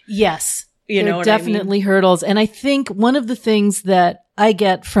 Yes. There are definitely hurdles. And I think one of the things that I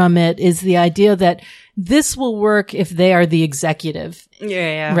get from it is the idea that this will work if they are the executive.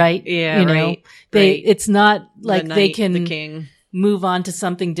 Yeah. Right? Yeah, right. It's not like the they knight, can the king. Move on to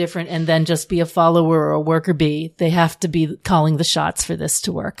something different and then just be a follower or a worker bee. They have to be calling the shots for this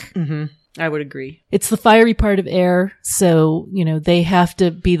to work. Mm-hmm. I would agree. It's the fiery part of air. So, they have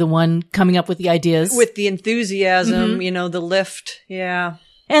to be the one coming up with the ideas. With the enthusiasm, the lift. Yeah.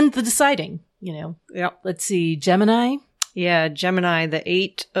 And the deciding, Yep. Let's see. Gemini. Yeah, Gemini, the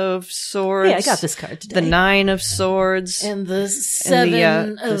 8 of Swords. Yeah, I got this card today. The 9 of Swords. And the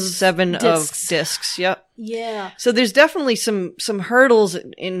 7 the 7 of discs. Yep. Yeah. So there's definitely some hurdles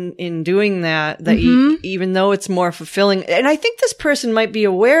in doing that even though it's more fulfilling. And I think this person might be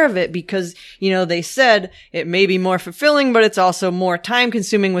aware of it because, they said it may be more fulfilling, but it's also more time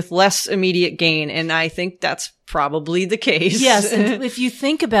consuming with less immediate gain. And I think that's probably the case. Yes. And if you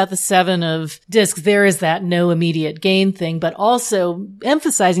think about the 7 of discs, there is that no immediate gain thing, but also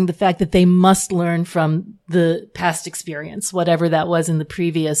emphasizing the fact that they must learn from the past experience, whatever that was in the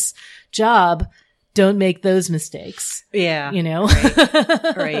previous job. Don't make those mistakes. Yeah.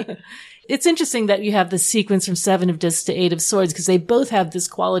 Right. It's interesting that you have the sequence from 7 of discs to 8 of swords because they both have this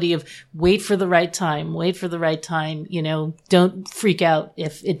quality of wait for the right time, don't freak out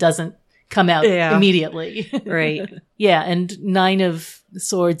if it doesn't come out immediately. Right. Yeah. And 9 of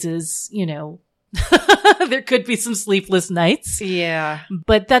swords is, there could be some sleepless nights. Yeah.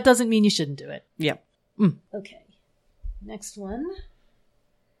 But that doesn't mean you shouldn't do it. Yep. Okay. Next one.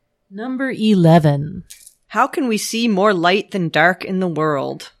 Number 11. How can we see more light than dark in the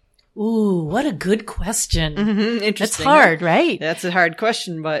world? Ooh, what a good question. Interesting. That's hard, right? That's a hard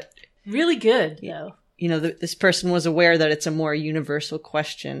question, but really good, though. This person was aware that it's a more universal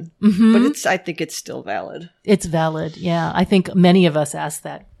question, but I think it's still valid. It's valid. Yeah. I think many of us ask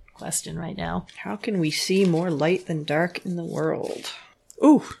that question right now. How can we see more light than dark in the world?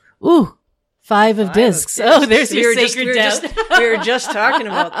 Ooh. Five of discs. Oh, there's your sacred doubt. We were just talking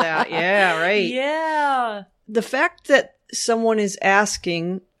about that. Yeah, right. Yeah. The fact that someone is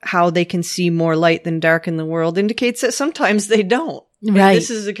asking how they can see more light than dark in the world indicates that sometimes they don't. Right. And this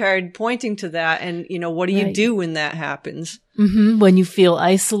is a card pointing to that. And, what do you do when that happens? Mm-hmm. When you feel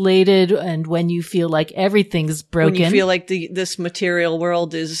isolated and when you feel like everything's broken. When you feel like this material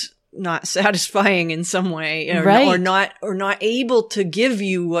world is not satisfying in some way, or not able to give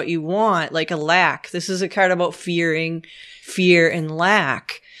you what you want, like a lack. This is a card about fear and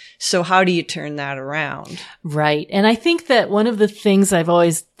lack. So how do you turn that around? Right. And I think that one of the things I've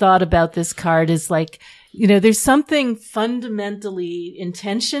always thought about this card is like, there's something fundamentally in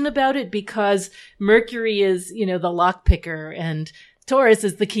tension about it, because Mercury is, the lockpicker and Taurus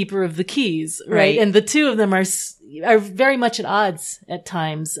is the keeper of the keys, right? And the two of them are very much at odds at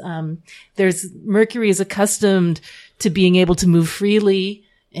times. Mercury is accustomed to being able to move freely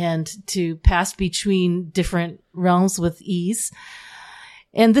and to pass between different realms with ease.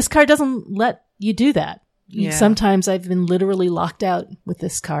 And this card doesn't let you do that. Yeah. Sometimes I've been literally locked out with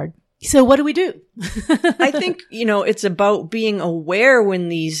this card. So what do we do? I think, it's about being aware when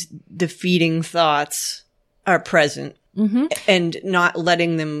these defeating thoughts are present. Mm-hmm. And not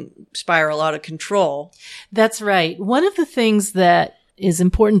letting them spiral out of control. That's right. One of the things that is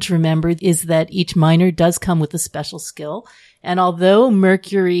important to remember is that each minor does come with a special skill. And although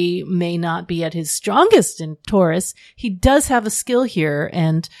Mercury may not be at his strongest in Taurus, he does have a skill here.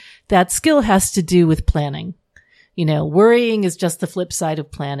 And that skill has to do with planning. Worrying is just the flip side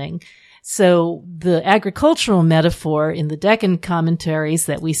of planning. So the agricultural metaphor in the Deccan commentaries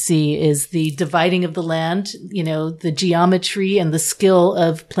that we see is the dividing of the land, the geometry and the skill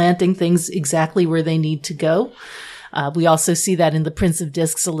of planting things exactly where they need to go. We also see that in the Prince of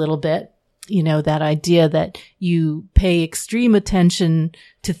Discs a little bit, that idea that you pay extreme attention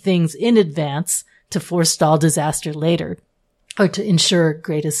to things in advance to forestall disaster later or to ensure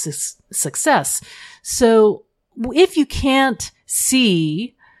greatest success. So if you can't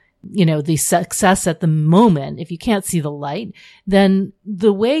see the success at the moment, if you can't see the light, then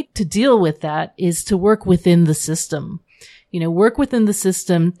the way to deal with that is to work within the system. Work within the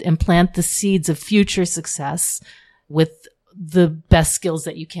system and plant the seeds of future success with the best skills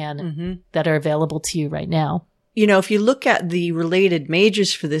that you can that are available to you right now. If you look at the related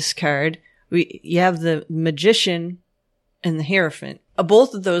mages for this card, you have the Magician and the Hierophant.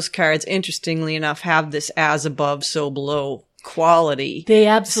 Both of those cards, interestingly enough, have this as above, so below quality. They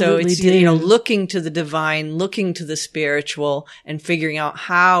absolutely so it's, do. Looking to the divine, looking to the spiritual, and figuring out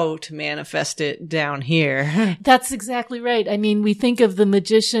how to manifest it down here. That's exactly right. I mean, we think of the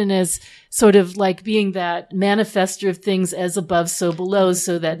Magician as sort of like being that manifester of things as above, so below,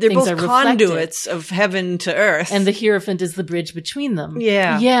 so that they're things both are reflected. Conduits of heaven to earth. And the Hierophant is the bridge between them.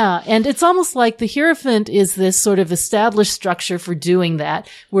 Yeah. Yeah. And it's almost like the Hierophant is this sort of established structure for doing that,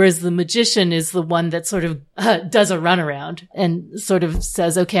 whereas the Magician is the one that sort of does a runaround and sort of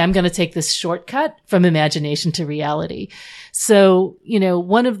says, okay, I'm going to take this shortcut from imagination to reality. So,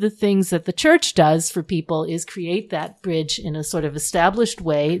 one of the things that the church does for people is create that bridge in a sort of established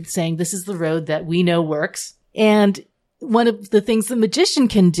way, saying this is the road that we know works. And one of the things the Magician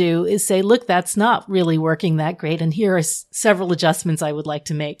can do is say, look, that's not really working that great. And here are several adjustments I would like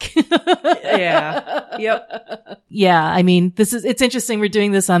to make. Yeah. Yep. Yeah. I mean, it's interesting. We're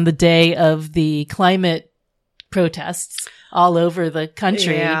doing this on the day of the climate protests all over the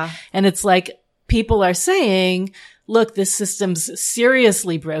country. Yeah. And it's like people are saying, look, this system's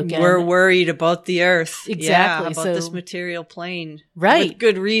seriously broken. We're worried about the earth. Exactly. Yeah, about this material plane. Right. With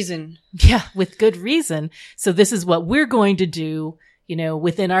good reason. Yeah, with good reason. So this is what we're going to do,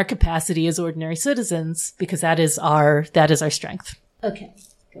 within our capacity as ordinary citizens, because that is our strength. Okay.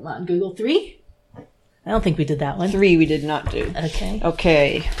 Come on, Google 3. I don't think we did that one. 3 we did not do.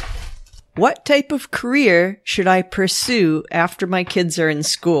 Okay. What type of career should I pursue after my kids are in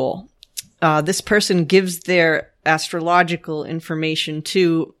school? This person gives their astrological information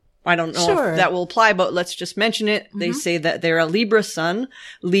too. I don't know if that will apply, but let's just mention it. Mm-hmm. They say that they're a Libra sun,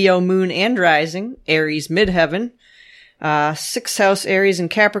 Leo moon and rising, Aries midheaven, 6th house Aries and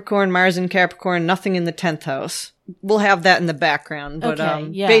Capricorn, Mars in Capricorn, nothing in the 10th house. We'll have that in the background, but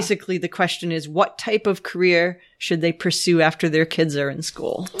basically the question is, what type of career should they pursue after their kids are in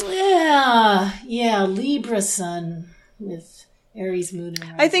school? Yeah, Libra sun with Aries moon and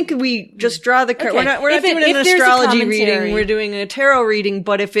rising. I think we just draw the card. Okay. We're not doing an astrology reading. We're doing a tarot reading,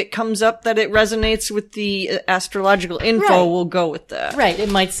 but if it comes up that it resonates with the astrological info, we'll go with that. Right. It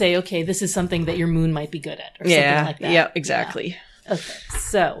might say, okay, this is something that your moon might be good at or something like that. Yeah, exactly. Yeah. Okay.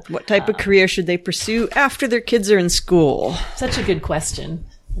 So, what type of career should they pursue after their kids are in school? Such a good question.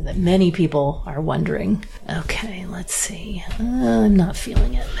 that many people are wondering. Okay, let's see. I'm not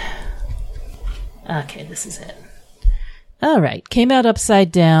feeling it. Okay, this is it. All right, came out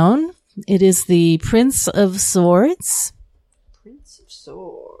upside down. It is the Prince of Swords. Prince of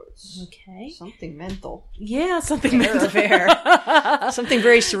Swords. Okay. Something mental. Yeah, something Air of air. Something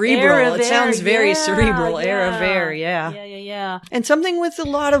very cerebral. It sounds very cerebral. Yeah. Air of air, yeah. Yeah. And something with a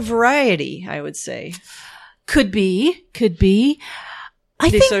lot of variety, I would say. Could be. I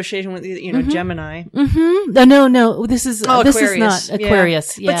The think association with, Gemini. No. This is Aquarius. Not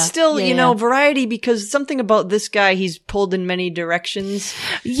Aquarius. Yeah. But still, Yeah. variety, because something about this guy, he's pulled in many directions.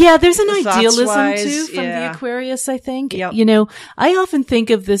 Yeah, there's an idealism Thoughts-wise, too from yeah. the Aquarius, I think. Yep. I often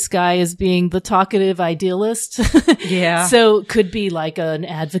think of this guy as being the talkative idealist. Yeah. So could be like an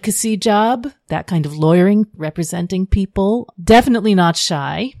advocacy job, that kind of lawyering, representing people. Definitely not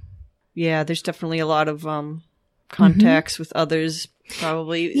shy. Yeah, there's definitely a lot of contacts with others,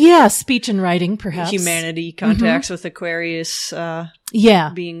 probably. Yeah, speech and writing, perhaps. Humanity contacts with Aquarius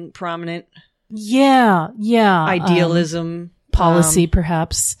Yeah. being prominent. Yeah. Idealism. Policy,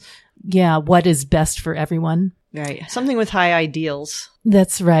 perhaps. Yeah, what is best for everyone. Right. Something with high ideals.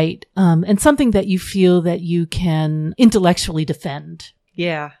 That's right. And something that you feel that you can intellectually defend.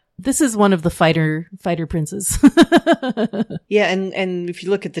 Yeah. This is one of the fighter princes. Yeah, and if you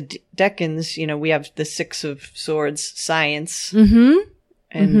look at the decans, we have the 6 of Swords, science, and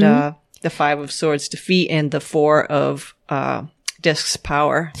the 5 of Swords, defeat, and the 4 of discs,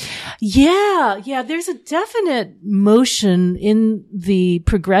 power. Yeah. There's a definite motion in the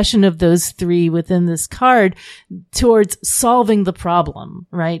progression of those 3 within this card towards solving the problem,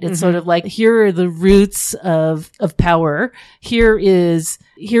 right? It's sort of like, here are the roots of power. Here is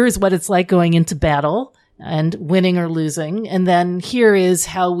what it's like going into battle and winning or losing. And then here is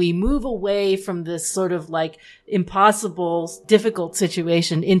how we move away from this sort of like impossible, difficult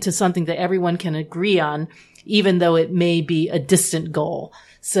situation into something that everyone can agree on, even though it may be a distant goal.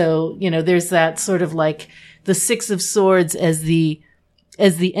 So, there's that sort of like the 6 of Swords as the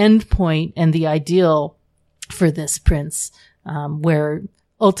end point and the ideal for this prince, where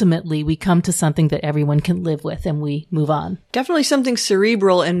ultimately we come to something that everyone can live with and we move on. Definitely something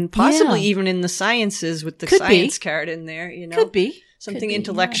cerebral and possibly even in the sciences with the science card in there, Could be. Something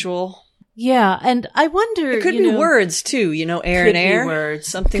intellectual. Yeah, and I wonder... It could be words, too, air and air. Words.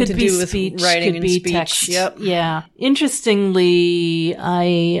 Something could to be do with speech, writing could and be speech. Text. Yep. Yeah. Interestingly,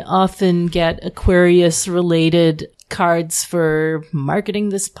 I often get Aquarius-related cards for marketing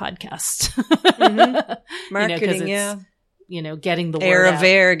this podcast. Marketing, yeah. Getting the word Air out. of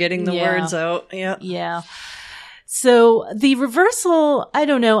air, getting the words out. Yeah. Yeah. So the reversal, I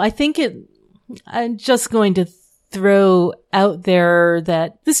don't know. I think I'm just going to throw out there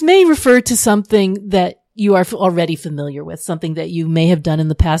that this may refer to something that you are already familiar with, something that you may have done in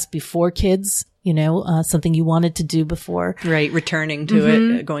the past before kids, something you wanted to do before. Right. Returning to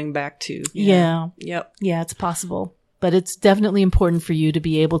it, going back to. Yeah. Yep. Yeah, it's possible. But it's definitely important for you to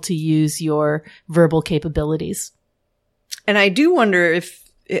be able to use your verbal capabilities. And I do wonder if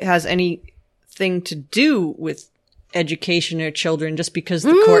it has anything to do with education or children, just because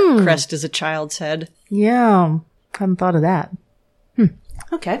the court crest is a child's head. Yeah. Hadn't thought of that.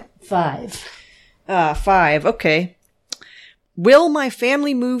 Okay. 5. 5. Okay. Will my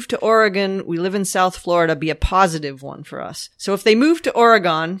family move to Oregon? We live in South Florida. Be a positive one for us. So if they move to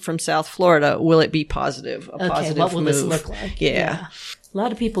Oregon from South Florida, will it be positive? Positive what will move. this look like? Yeah. A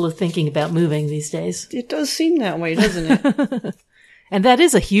lot of people are thinking about moving these days. It does seem that way, doesn't it? And that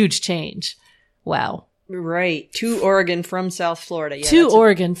is a huge change. Wow. Right. To Oregon from South Florida. Yeah, to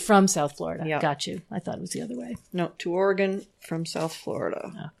Oregon from South Florida. Yep. Got you. I thought it was the other way. No, to Oregon from South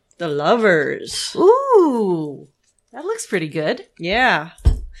Florida. Oh. The Lovers. Ooh. That looks pretty good. Yeah.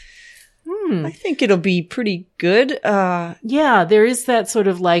 I think it'll be pretty good. Yeah, there is that sort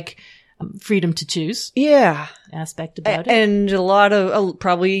of like freedom to choose. Yeah. Aspect about it. And a lot of,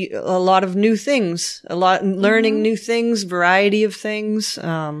 probably a lot of new things. Learning new things, variety of things.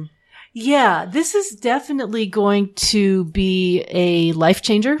 Yeah, this is definitely going to be a life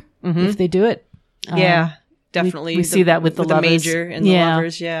changer if they do it. Yeah, definitely. We see that with the Lovers. Major and the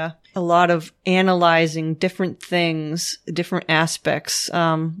Lovers, yeah. A lot of analyzing different things, different aspects.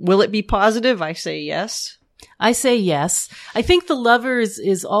 Will it be positive? I say yes. I say yes. I think the Lovers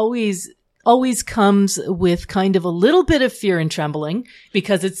is always comes with kind of a little bit of fear and trembling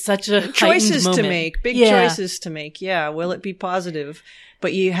because it's such a choices moment. To make, big choices to make. Yeah. Will it be positive?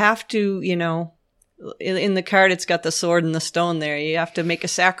 But you have to, in the card, it's got the sword and the stone there. You have to make a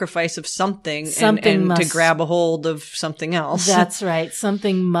sacrifice of something and to grab a hold of something else. That's right.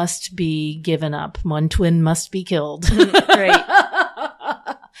 Something must be given up. One twin must be killed. Right.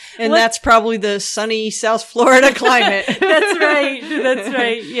 And that's probably the sunny South Florida climate. That's right. That's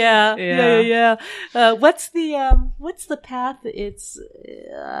right. Yeah. What's the path? It's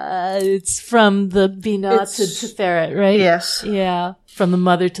from the Binah to Tiferet, right? Yes. Yeah. From the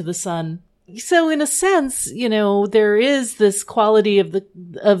mother to the son. So in a sense, there is this quality of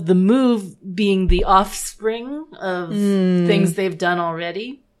the move being the offspring of things they've done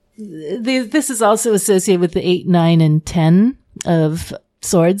already. This is also associated with the 8, 9, and 10 of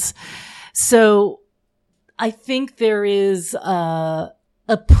swords. So I think there is a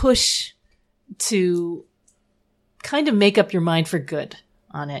push to kind of make up your mind for good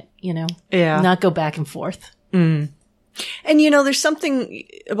on it, Yeah. Not go back and forth. Mm. And there's something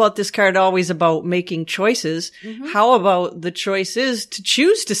about this card always about making choices. Mm-hmm. How about the choice is to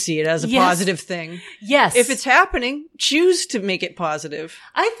choose to see it as a positive thing? Yes. If it's happening, choose to make it positive.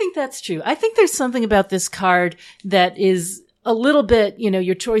 I think that's true. I think there's something about this card that is a little bit,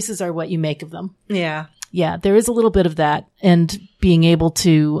 your choices are what you make of them. Yeah. Yeah, there is a little bit of that. And being able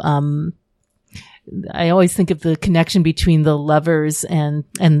to, I always think of the connection between the Lovers and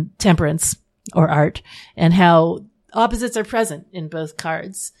Temperance or Art, and how opposites are present in both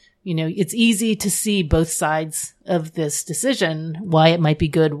cards. It's easy to see both sides of this decision, why it might be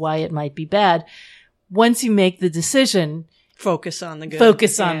good, why it might be bad. Once you make the decision, focus on the good.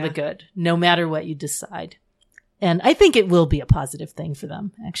 The good, no matter what you decide. And I think it will be a positive thing for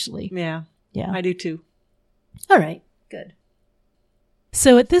them, actually. Yeah. Yeah. I do too. All right. Good.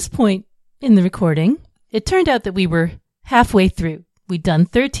 So at this point in the recording, it turned out that we were halfway through. We'd done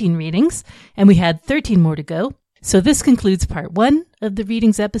 13 readings, and we had 13 more to go. So this concludes part 1 of the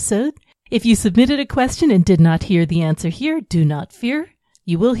readings episode. If you submitted a question and did not hear the answer here, do not fear.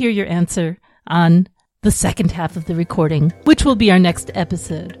 You will hear your answer on the second half of the recording, which will be our next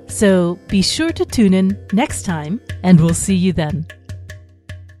episode. So be sure to tune in next time, and we'll see you then.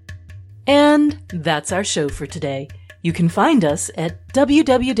 And that's our show for today. You can find us at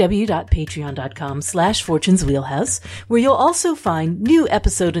www.patreon.com/fortuneswheelhouse, where you'll also find new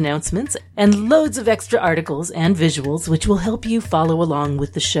episode announcements and loads of extra articles and visuals which will help you follow along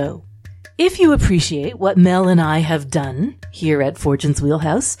with the show. If you appreciate what Mel and I have done here at Fortune's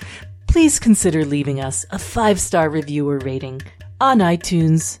Wheelhouse, please consider leaving us a 5-star review or rating on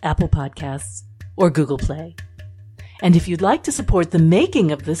iTunes, Apple Podcasts, or Google Play. And if you'd like to support the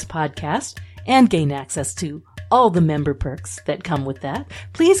making of this podcast and gain access to all the member perks that come with that,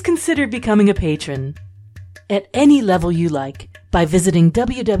 please consider becoming a patron at any level you like by visiting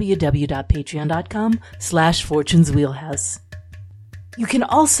www.patreon.com/fortuneswheelhouse. You can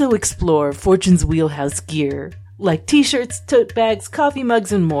also explore Fortune's Wheelhouse gear, like t-shirts, tote bags, coffee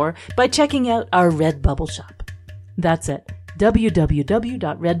mugs, and more by checking out our Redbubble shop. That's at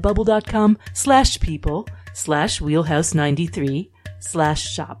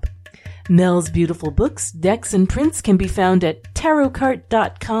www.redbubble.com/people/wheelhouse93/shop. Mel's beautiful books, decks, and prints can be found at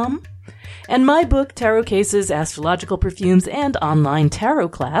tarotcart.com. And my book, Tarot Cases, Astrological Perfumes, and Online Tarot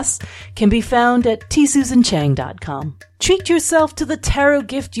Class can be found at tsusanchang.com. Treat yourself to the tarot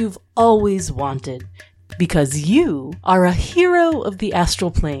gift you've always wanted, because you are a hero of the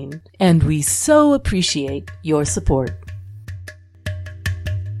astral plane, and we so appreciate your support.